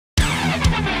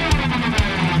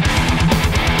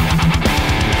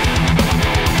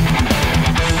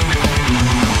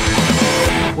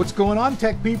going on,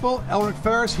 tech people? Elric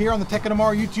Ferris here on the Tech of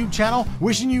Tomorrow YouTube channel,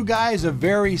 wishing you guys a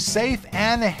very safe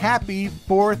and happy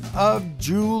 4th of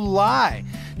July.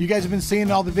 You guys have been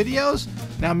seeing all the videos.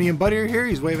 Now me and Buddy are here.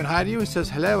 He's waving hi to you. He says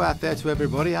hello out there to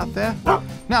everybody out there.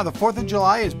 Now the 4th of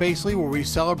July is basically where we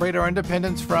celebrate our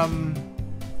independence from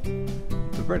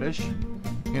the British,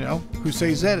 you know, who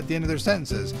say Z at the end of their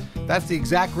sentences. That's the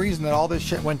exact reason that all this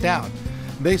shit went down.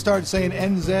 They started saying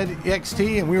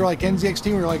NZXT, and we were like NZXT,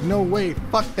 and we were like, no way,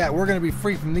 fuck that, we're gonna be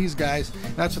free from these guys.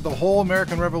 And that's what the whole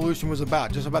American Revolution was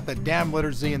about, just about that damn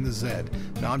letter Z and the Z.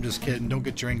 No, I'm just kidding, don't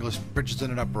get your English britches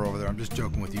in an upper over there. I'm just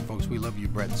joking with you folks, we love you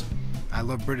Brits. I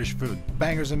love British food.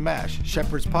 Bangers and mash,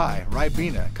 shepherd's pie,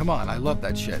 ribena, come on, I love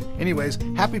that shit. Anyways,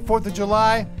 happy 4th of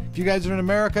July. If you guys are in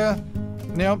America,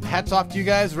 you know, hats off to you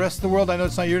guys. The rest of the world, I know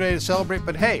it's not your day to celebrate,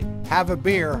 but hey, have a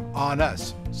beer on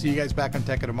us. See you guys back on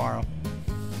Tech of Tomorrow.